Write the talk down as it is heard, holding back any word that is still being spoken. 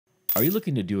Are you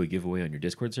looking to do a giveaway on your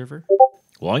Discord server?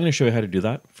 Well, I'm going to show you how to do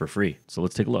that for free. So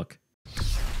let's take a look.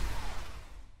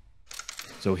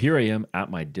 So here I am at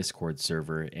my Discord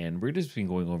server, and we're just been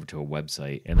going over to a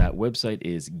website, and that website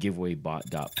is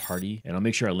giveawaybot.party, and I'll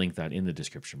make sure I link that in the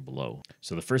description below.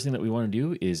 So the first thing that we want to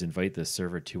do is invite the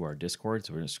server to our Discord.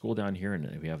 So we're going to scroll down here,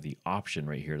 and we have the option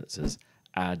right here that says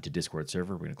add to Discord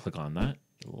server. We're going to click on that.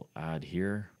 We'll add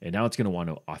here, and now it's going to want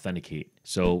to authenticate.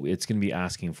 So it's going to be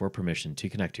asking for permission to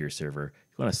connect to your server.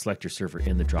 You want to select your server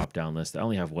in the drop-down list. I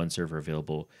only have one server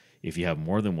available. If you have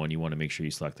more than one, you want to make sure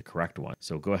you select the correct one.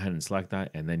 So go ahead and select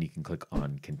that, and then you can click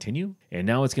on continue. And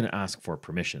now it's going to ask for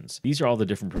permissions. These are all the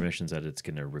different permissions that it's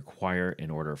going to require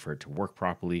in order for it to work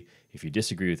properly. If you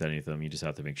disagree with any of them, you just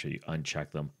have to make sure you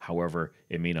uncheck them. However,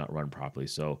 it may not run properly.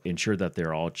 So ensure that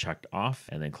they're all checked off,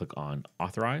 and then click on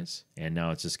authorize. And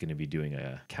now it's just going to be doing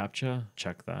a CAPTCHA.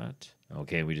 Check that.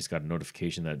 Okay, we just got a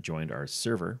notification that joined our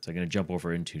server. So I'm going to jump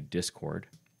over into Discord.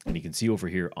 And you can see over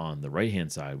here on the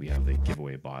right-hand side, we have the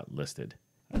giveaway bot listed.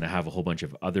 And I have a whole bunch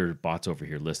of other bots over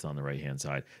here listed on the right-hand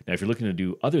side. Now, if you're looking to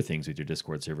do other things with your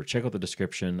Discord server, check out the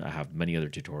description. I have many other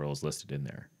tutorials listed in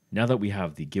there. Now that we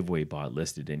have the giveaway bot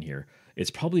listed in here,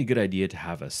 it's probably a good idea to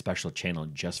have a special channel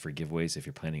just for giveaways if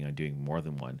you're planning on doing more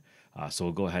than one. So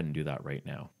we'll go ahead and do that right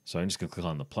now. So I'm just going to click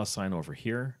on the plus sign over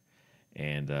here.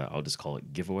 And I'll just call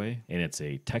it giveaway, and it's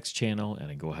a text channel,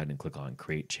 and I go ahead and click on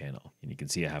create channel, and you can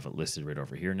see I have it listed right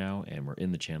over here now, and we're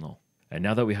in the channel. And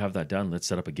now that we have that done, let's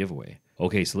set up a giveaway.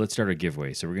 Okay, so let's start a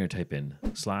giveaway. So we're going to type in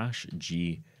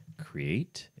 /GEEKrar,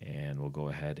 and we'll go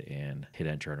ahead and hit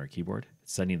enter on our keyboard,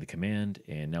 sending the command,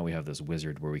 and now we have this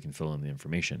wizard where we can fill in the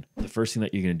information. The first thing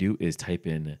that you're going to do is type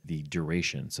in the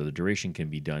duration. So the duration can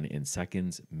be done in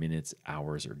seconds, minutes,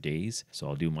 hours, or days. So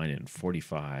I'll do mine in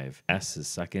 45. S is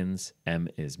seconds, M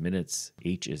is minutes,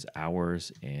 H is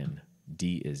hours, and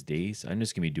D is days. I'm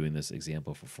just going to be doing this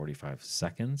example for 45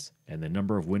 seconds. And the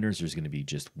number of winners, there's going to be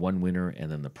just one winner. And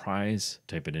then the prize,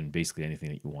 type it in basically anything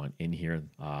that you want in here.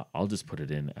 I'll just put it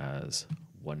in as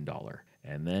 $1.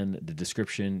 And then the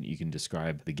description, you can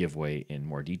describe the giveaway in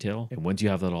more detail. And once you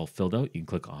have that all filled out, you can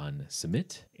click on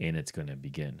submit, and it's going to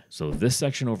begin. So this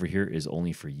section over here is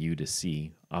only for you to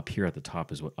see. Up here at the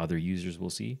top is what other users will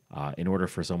see. In order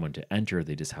for someone to enter,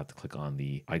 they just have to click on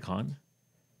the icon,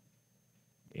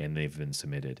 and they've been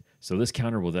submitted. So this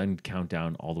counter will then count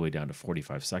down all the way down to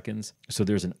 45 seconds. So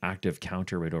there's an active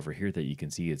counter right over here that you can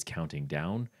see it's counting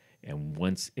down. And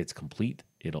once it's complete,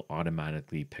 it'll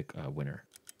automatically pick a winner.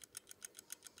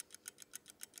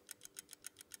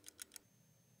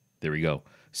 There we go.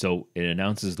 So it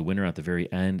announces the winner at the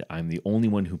very end. I'm the only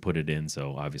one who put it in,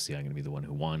 so obviously I'm going to be the one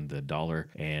who won the $1,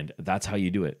 and that's how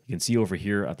you do it. You can see over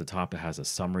here at the top it has a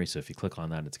summary, so if you click on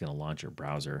that, it's going to launch your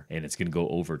browser, and it's going to go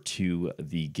over to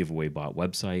the giveaway bot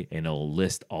website, and it'll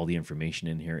list all the information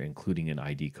in here, including an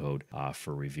ID code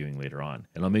for reviewing later on.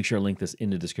 And I'll make sure I link this in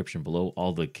the description below.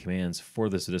 All the commands for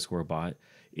this Discord bot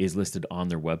is listed on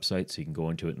their website, so you can go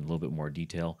into it in a little bit more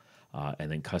detail.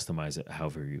 And then customize it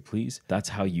however you please. That's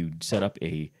how you set up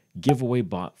a giveaway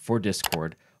bot for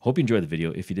Discord. Hope you enjoyed the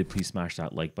video. If you did, please smash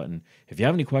that like button. If you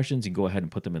have any questions, you can go ahead and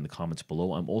put them in the comments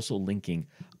below. I'm also linking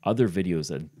other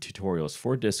videos and tutorials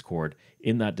for Discord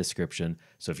in that description.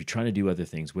 So if you're trying to do other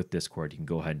things with Discord, you can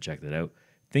go ahead and check that out.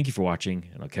 Thank you for watching,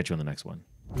 and I'll catch you on the next one.